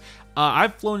miss.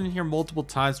 I've flown in here multiple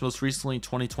times, most recently in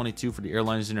 2022 for the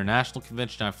Airliners International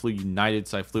Convention. I flew United,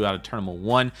 so I flew out of Terminal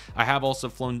 1. I have also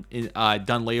flown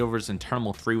done layovers in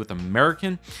Terminal 3 with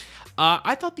American.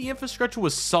 I thought the infrastructure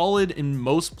was solid in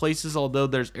most places, although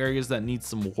there's areas that need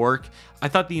some work. I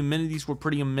thought the amenities were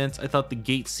pretty immense. I thought the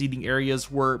gate seating areas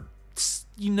were,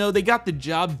 you know, they got the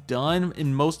job done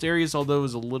in most areas, although it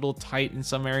was a little tight in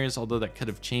some areas, although that could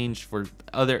have changed for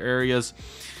other areas.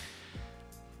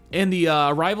 And the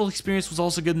arrival experience was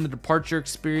also good in the departure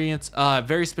experience.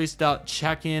 Very spaced out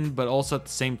check-in, but also at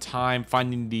the same time,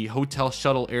 finding the hotel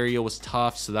shuttle area was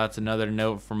tough, so that's another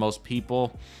note for most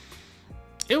people.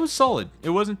 It was solid.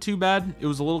 It wasn't too bad. It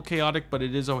was a little chaotic, but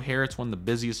it is O'Hare. It's one of the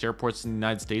busiest airports in the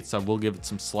United States, so I will give it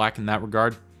some slack in that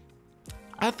regard.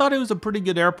 I thought it was a pretty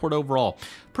good airport overall.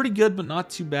 Pretty good, but not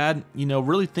too bad. You know,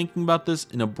 really thinking about this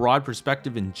in a broad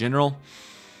perspective in general,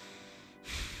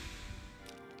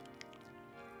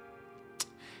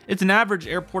 it's an average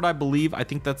airport, I believe. I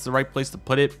think that's the right place to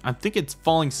put it. I think it's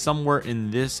falling somewhere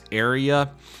in this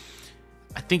area.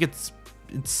 I think it's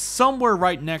somewhere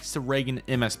right next to Reagan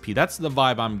MSP. That's the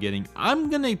vibe I'm getting. I'm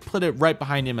going to put it right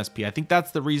behind MSP. I think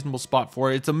that's the reasonable spot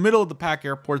for it. It's a middle of the pack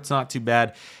airport. It's not too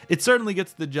bad. It certainly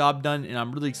gets the job done, and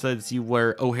I'm really excited to see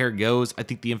where O'Hare goes. I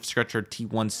think the infrastructure at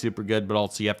T1 is super good, but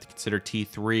also you have to consider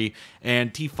T3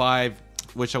 and T5,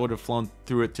 which I would have flown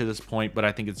through it to this point, but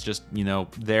I think it's just, you know,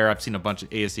 there. I've seen a bunch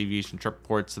of AS Aviation trip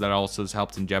ports, so that also has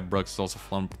helped, and Jeb Brooks has also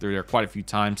flown through there quite a few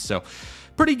times, so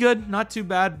pretty good, not too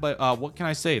bad. But what can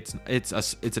I say? It's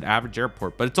an average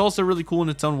airport, but it's also really cool in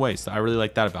its own way, so I really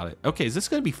like that about it. Okay, is this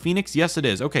going to be Phoenix? Yes, it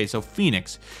is. Okay, so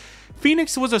Phoenix.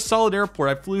 Phoenix was a solid airport.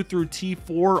 I flew through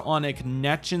T4 on a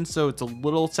connection, so it's a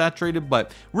little saturated,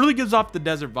 but really gives off the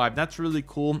desert vibe. That's really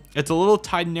cool. It's a little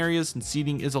tight in areas, and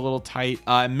seating is a little tight.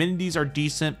 Amenities are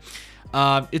decent.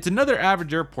 It's another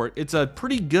average airport. It's a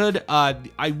pretty good,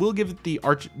 I will give it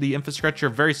the infrastructure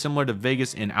very similar to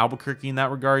Vegas and Albuquerque in that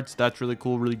regard. So that's really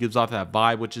cool. Really gives off that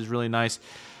vibe, which is really nice.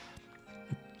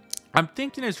 I'm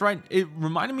thinking it's right. It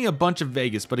reminded me a bunch of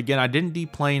Vegas, but again, I didn't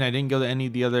deplane. I didn't go to any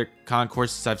of the other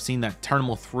concourses. I've seen that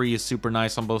Terminal 3 is super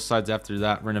nice on both sides after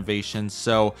that renovation.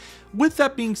 So with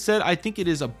that being said, I think it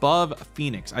is above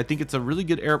Phoenix. I think it's a really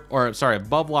good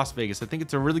above Las Vegas. I think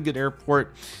it's a really good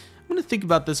airport. I'm going to think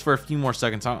about this for a few more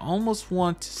seconds. I almost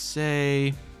want to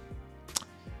say,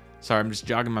 sorry, I'm just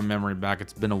jogging my memory back.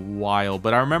 It's been a while,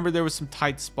 but I remember there was some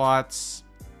tight spots.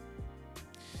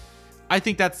 I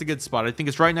think that's the good spot. I think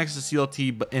it's right next to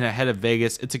CLT, but in ahead of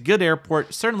Vegas. It's a good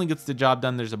airport. Certainly gets the job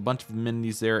done. There's a bunch of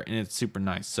amenities there, and it's super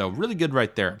nice. So really good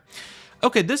right there.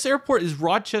 Okay, this airport is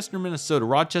Rochester, Minnesota.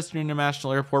 Rochester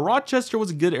International Airport. Rochester was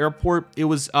a good airport. It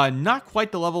was not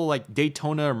quite the level like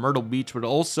Daytona or Myrtle Beach, but it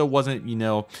also wasn't, you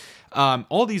know,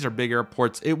 all these are big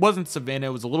airports. It wasn't Savannah. It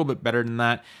was a little bit better than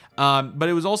that. But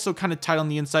it was also kind of tight on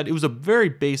the inside. It was a very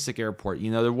basic airport.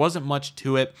 You know, there wasn't much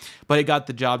to it, but it got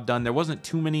the job done. There wasn't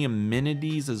too many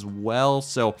amenities as well.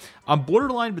 So I'm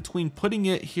borderline between putting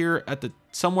it here at the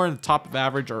somewhere in the top of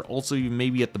average or also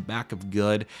maybe at the back of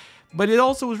good. But it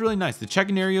also was really nice. The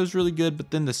check-in area was really good,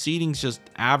 but then the seating's just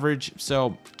average.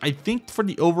 So I think for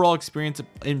the overall experience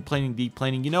in planing,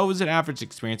 deplaning, you know, it was an average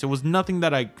experience. It was nothing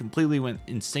that I completely went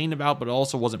insane about, but it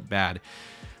also wasn't bad.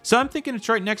 So I'm thinking it's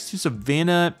right next to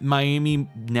Savannah, Miami,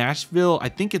 Nashville. I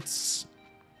think it's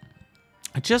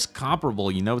just comparable,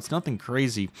 you know, it's nothing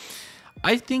crazy.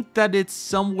 I think that it's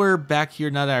somewhere back here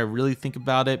now that I really think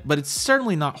about it, but it's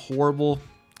certainly not horrible.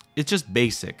 It's just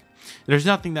basic. There's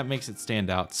nothing that makes it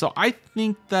stand out. So I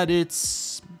think that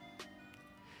it's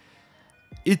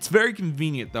very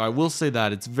convenient, though. I will say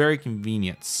that it's very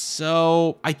convenient.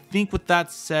 So I think with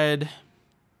that said,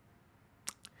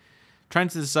 trying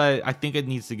to decide, I think it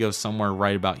needs to go somewhere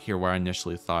right about here where I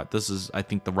initially thought. This is, I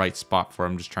think, the right spot for it.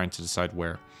 I'm just trying to decide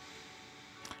where.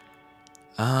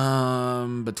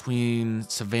 Between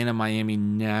Savannah, Miami,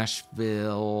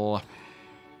 Nashville.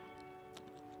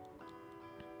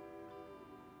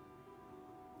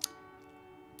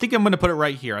 I think I'm going to put it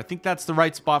right here. I think that's the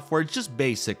right spot for it. It's just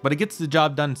basic, but it gets the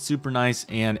job done super nice,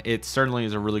 and it certainly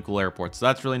is a really cool airport. So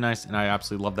that's really nice, and I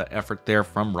absolutely love that effort there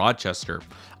from Rochester.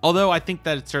 Although I think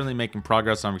that it's certainly making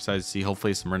progress. I'm excited to see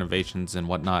hopefully some renovations and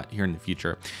whatnot here in the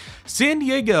future. San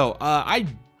Diego, I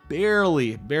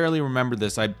barely remember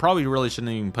this. I probably really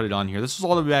shouldn't even put it on here. This was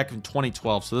all the way back in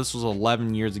 2012, so this was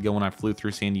 11 years ago when I flew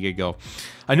through San Diego.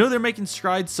 I know they're making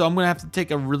strides, so I'm going to have to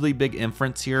take a really big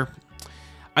inference here.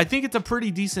 I think it's a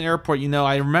pretty decent airport. You know,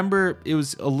 I remember it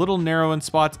was a little narrow in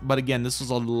spots, but again, this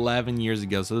was 11 years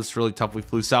ago, so this is really tough. We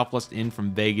flew Southwest in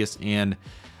from Vegas, and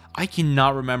I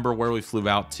cannot remember where we flew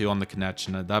out to on the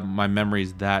connection. My memory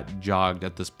is that jogged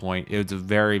at this point. It was a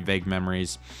very vague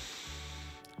memories.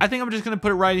 I think I'm just going to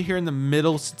put it right here in the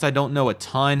middle since I don't know a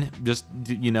ton, just,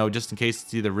 you know, just in case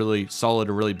it's either really solid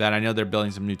or really bad. I know they're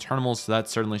building some new terminals, so that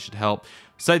certainly should help.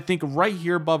 So I think right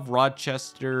here above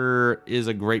Rochester is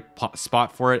a great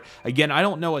spot for it. Again, I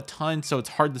don't know a ton, so it's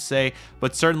hard to say,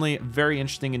 but certainly very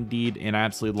interesting indeed, and I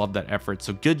absolutely love that effort.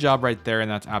 So good job right there, and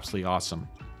that's absolutely awesome.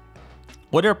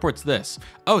 What airport's this?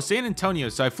 Oh, San Antonio.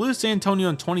 So I flew to San Antonio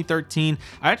in 2013.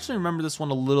 I actually remember this one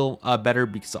a little better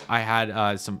because I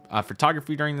had some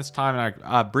photography during this time, and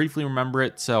I briefly remember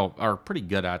it, so, or pretty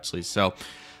good actually. So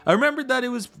I remembered that it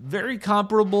was very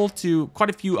comparable to quite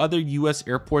a few other US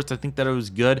airports. I think that it was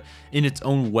good in its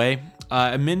own way.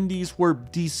 Amenities were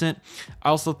decent. I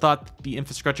also thought the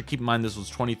infrastructure, keep in mind this was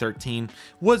 2013,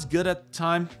 was good at the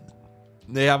time.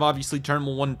 They have obviously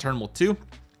Terminal 1 and Terminal 2.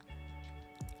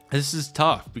 This is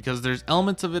tough because there's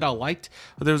elements of it I liked,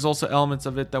 but there's also elements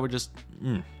of it that were just,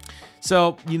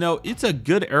 So, you know, it's a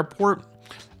good airport.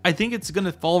 I think it's going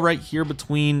to fall right here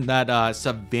between that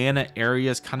Savannah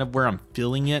area is kind of where I'm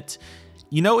feeling it.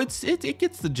 You know, it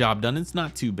gets the job done. It's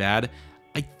not too bad.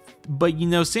 But, you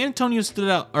know, San Antonio stood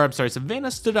out, or I'm sorry, Savannah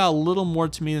stood out a little more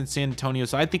to me than San Antonio,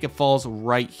 so I think it falls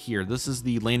right here. This is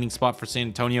the landing spot for San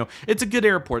Antonio. It's a good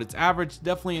airport. It's average,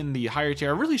 definitely in the higher tier.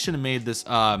 I really should have made this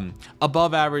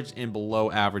above average and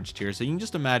below average tier, so you can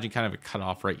just imagine kind of a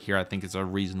cutoff right here. I think it's a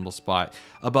reasonable spot.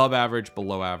 Above average,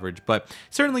 below average, but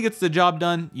certainly gets the job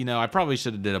done. You know, I probably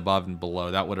should have did above and below.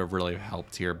 That would have really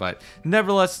helped here, but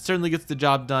nevertheless, it certainly gets the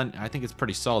job done. I think it's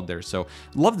pretty solid there, so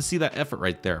love to see that effort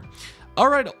right there. All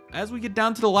right, as we get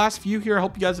down to the last few here, I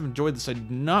hope you guys have enjoyed this. I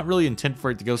did not really intend for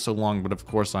it to go so long, but of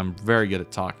course I'm very good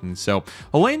at talking. So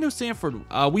Orlando Sanford,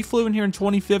 we flew in here in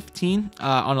 2015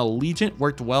 on a Allegiant,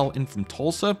 worked well in from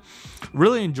Tulsa.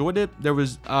 Really enjoyed it. There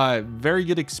was a very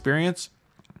good experience.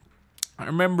 I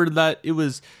remember that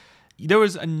there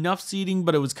was enough seating,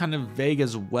 but it was kind of vague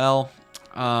as well.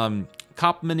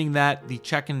 Complimenting that, the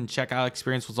check-in and check-out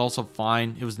experience was also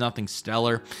fine. It was nothing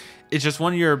stellar. It's just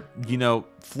one of your,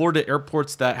 Florida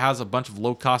airports that has a bunch of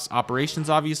low-cost operations,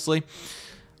 obviously.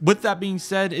 With that being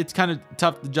said, it's kind of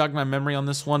tough to jog my memory on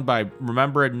this one, but I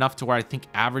remember it enough to where I think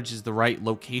average is the right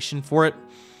location for it.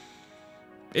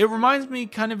 It reminds me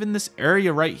kind of in this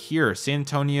area right here, San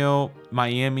Antonio,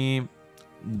 Miami,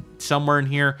 somewhere in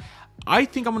here. I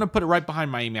think I'm going to put it right behind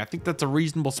Miami. I think that's a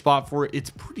reasonable spot for it. It's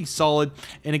pretty solid,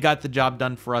 and it got the job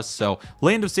done for us. So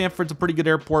Orlando Sanford's a pretty good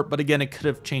airport, but again, it could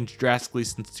have changed drastically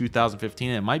since 2015,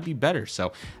 and it might be better.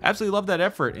 So absolutely love that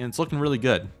effort, and it's looking really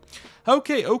good.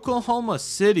 Okay, Oklahoma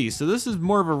City. So this is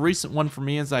more of a recent one for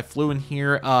me as I flew in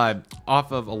here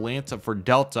off of Atlanta for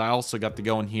Delta. I also got to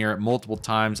go in here multiple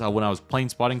times when I was plane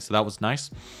spotting, so that was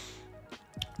nice.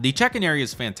 The check-in area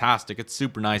is fantastic. It's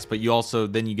super nice, but you also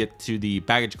then you get to the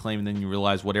baggage claim and then you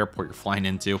realize what airport you're flying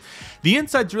into. The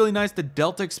inside's really nice. The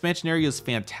Delta expansion area is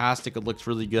fantastic. It looks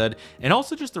really good. And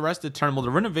also just the rest of the terminal, the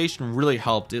renovation really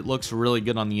helped. It looks really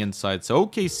good on the inside. So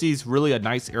OKC is really a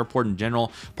nice airport in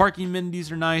general. Parking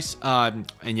amenities are nice. And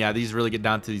yeah, these really get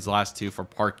down to these last two for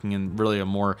parking and really a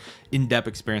more in-depth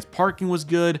experience. Parking was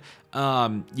good.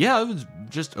 Yeah, it was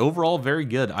just overall very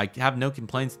good. I have no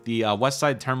complaints. The west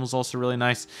side terminal is also really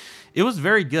nice. It was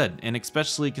very good, and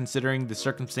especially considering the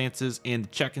circumstances, and the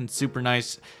check-in super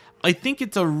nice. I think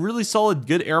it's a really solid,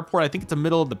 good airport. I think it's a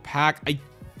middle of the pack.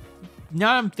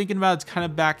 Now I'm thinking about it, it's kind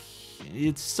of back.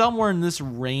 It's somewhere in this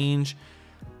range.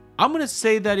 I'm gonna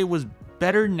say that it was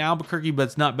better than Albuquerque, but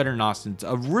it's not better than Austin. It's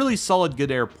a really solid,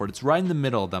 good airport. It's right in the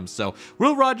middle of them. So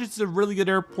Will Rogers is a really good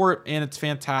airport, and it's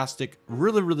fantastic.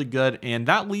 Really, really good. And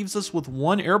that leaves us with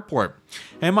one airport.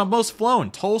 And my most flown,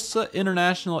 Tulsa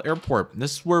International Airport.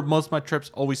 This is where most of my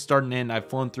trips always start and end. I've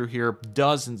flown through here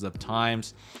dozens of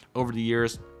times over the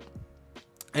years.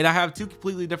 And I have two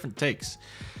completely different takes.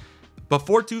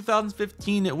 Before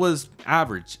 2015, it was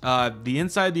average. The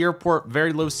inside of the airport,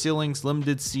 very low ceilings,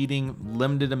 limited seating,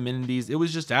 limited amenities. It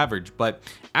was just average. But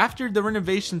after the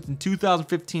renovations in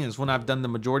 2015 is when I've done the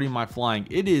majority of my flying.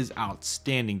 It is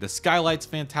outstanding. The skylight's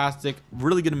fantastic.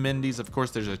 Really good amenities. Of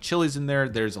course, there's a Chili's in there.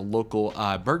 There's a local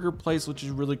burger place, which is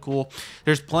really cool.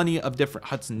 There's plenty of different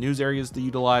Hudson News areas to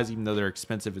utilize. Even though they're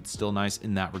expensive, it's still nice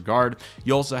in that regard.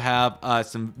 You also have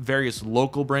some various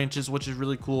local branches, which is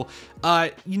really cool.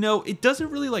 It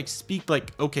doesn't really speak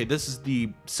okay, this is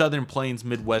the Southern Plains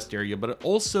Midwest area, but it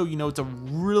also, it's a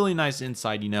really nice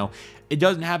inside. It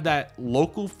doesn't have that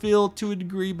local feel to a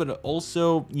degree, but it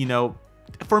also,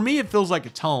 for me, it feels like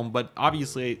it's home, but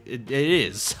obviously it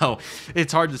is. So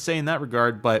it's hard to say in that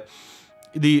regard, but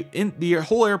the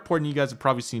whole airport, and you guys have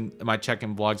probably seen my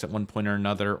check-in vlogs at one point or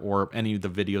another, or any of the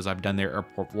videos I've done there,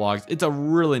 airport vlogs. It's a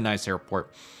really nice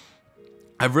airport.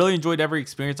 I've really enjoyed every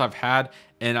experience I've had,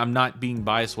 and I'm not being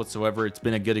biased whatsoever. It's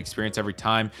been a good experience every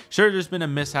time. Sure, there's been a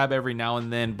mishap every now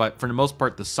and then, but for the most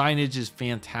part, the signage is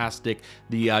fantastic.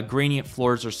 The gradient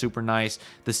floors are super nice.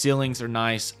 The ceilings are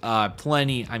nice.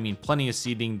 Plenty of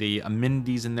seating. The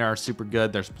amenities in there are super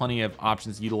good. There's plenty of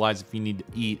options to utilize if you need to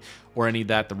eat or any of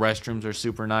that. The restrooms are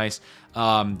super nice.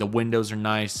 The windows are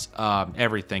nice.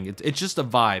 Everything. It's just a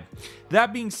vibe.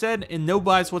 That being said, and no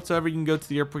bias whatsoever, you can go to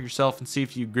the airport yourself and see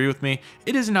if you agree with me.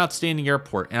 It is an outstanding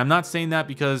airport, and I'm not saying that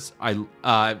because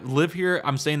I live here.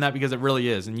 I'm saying that because it really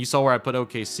is. And you saw where I put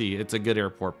OKC. It's a good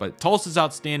airport, but Tulsa's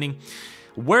outstanding.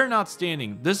 We're not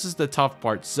outstanding. This is the tough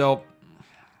part. So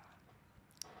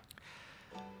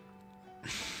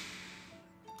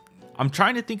I'm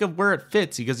trying to think of where it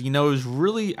fits because, it was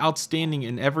really outstanding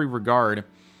in every regard.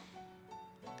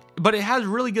 But it has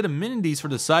really good amenities for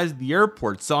the size of the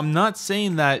airport. So I'm not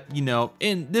saying that,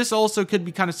 and this also could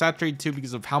be kind of saturated too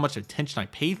because of how much attention I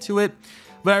pay to it.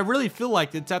 But I really feel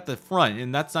like it's at the front,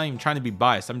 and that's not even trying to be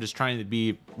biased. I'm just trying to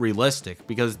be realistic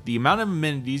because the amount of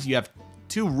amenities, you have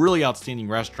two really outstanding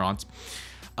restaurants.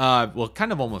 Well,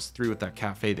 kind of almost three with that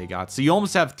cafe they got. So you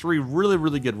almost have three really,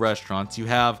 really good restaurants. You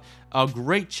have a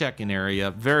great check-in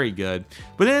area, very good.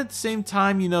 But then at the same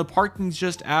time, parking's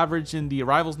just average, and the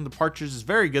arrivals and departures is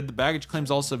very good. The baggage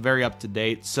claim's also very up to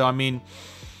date. So,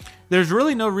 there's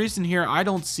really no reason here. I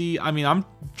don't see, I mean, I'm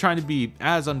trying to be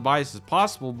as unbiased as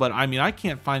possible, but I mean, I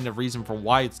can't find a reason for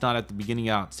why it's not at the beginning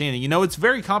of outstanding. You know, it's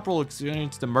very comparable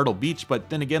experience to Myrtle Beach, but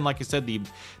then again, like I said, the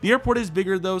airport is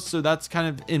bigger though, so that's kind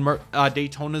of in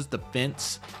Daytona's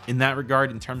defense in that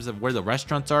regard in terms of where the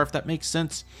restaurants are, if that makes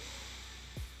sense.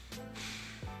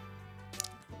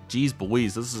 Jeez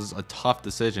Louise, this is a tough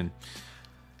decision.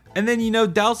 And then, you know,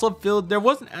 Dallas Love Field, there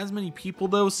wasn't as many people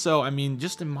though, so I mean,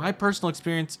 just in my personal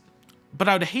experience, but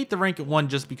I would hate to rank it 1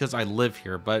 just because I live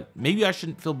here, but maybe I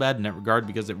shouldn't feel bad in that regard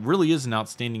because it really is an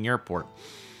outstanding airport.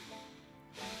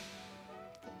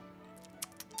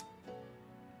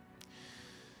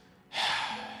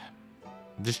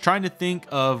 Just trying to think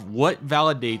of what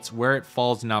validates where it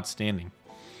falls in outstanding.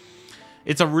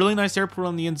 It's a really nice airport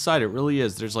on the inside. It really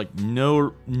is. There's like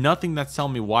nothing that's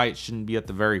telling me why it shouldn't be at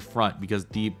the very front because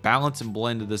the balance and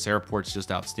blend of this airport is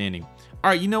just outstanding. All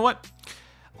right, you know what?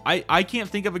 I can't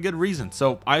think of a good reason.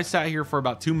 So I sat here for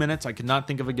about 2 minutes. I could not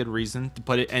think of a good reason to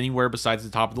put it anywhere besides the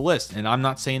top of the list. And I'm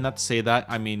not saying that to say that.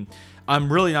 I mean,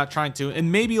 I'm really not trying to.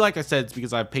 And maybe, like I said, it's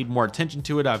because I've paid more attention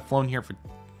to it. I've flown here for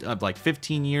like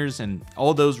 15 years and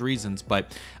all those reasons.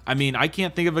 But I mean, I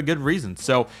can't think of a good reason.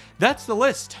 So that's the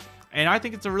list. And I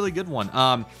think it's a really good one.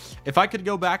 If I could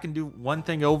go back and do one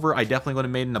thing over, I definitely would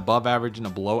have made an above average and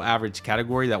a below average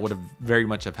category. That would have very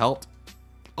much have helped.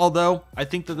 Although, I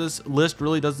think that this list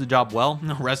really does the job well.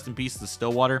 Rest in peace to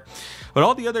Stillwater. But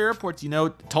all the other airports, you know,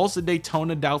 Tulsa,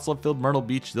 Daytona, Dallas Love Field, Myrtle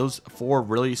Beach, those 4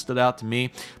 really stood out to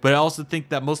me. But I also think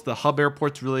that most of the hub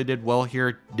airports really did well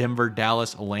here. Denver,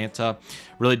 Dallas, Atlanta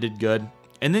really did good.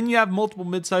 And then you have multiple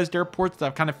mid-sized airports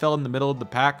that kind of fell in the middle of the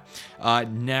pack.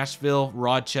 Nashville,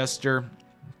 Rochester,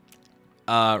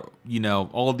 you know,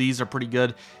 all of these are pretty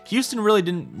good. Houston really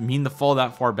didn't mean to fall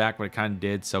that far back, but it kind of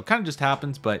did. So it kind of just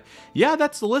happens. But yeah,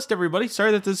 that's the list, everybody.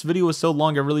 Sorry that this video was so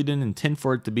long. I really didn't intend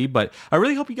for it to be, but I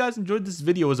really hope you guys enjoyed this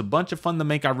video. It was a bunch of fun to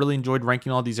make. I really enjoyed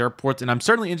ranking all these airports, and I'm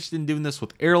certainly interested in doing this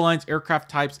with airlines, aircraft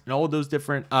types, and all of those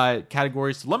different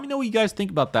categories. So let me know what you guys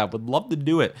think about that. Would love to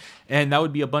do it, and that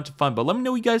would be a bunch of fun. But let me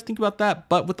know what you guys think about that.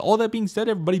 But with all that being said,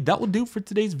 everybody, that will do for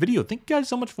today's video. Thank you guys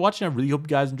so much for watching. I really hope you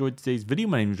guys enjoyed today's video.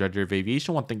 My name is Redriveraviation.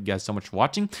 I want to thank you guys so much for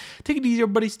watching. Take it easy,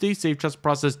 everybody. Stay safe, trust the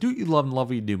process, do what you love and love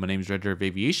what you do. My name is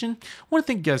Redriveraviation. I want to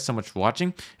thank you guys so much for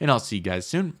watching, and I'll see you guys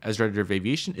soon as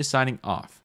Redriveraviation is signing off.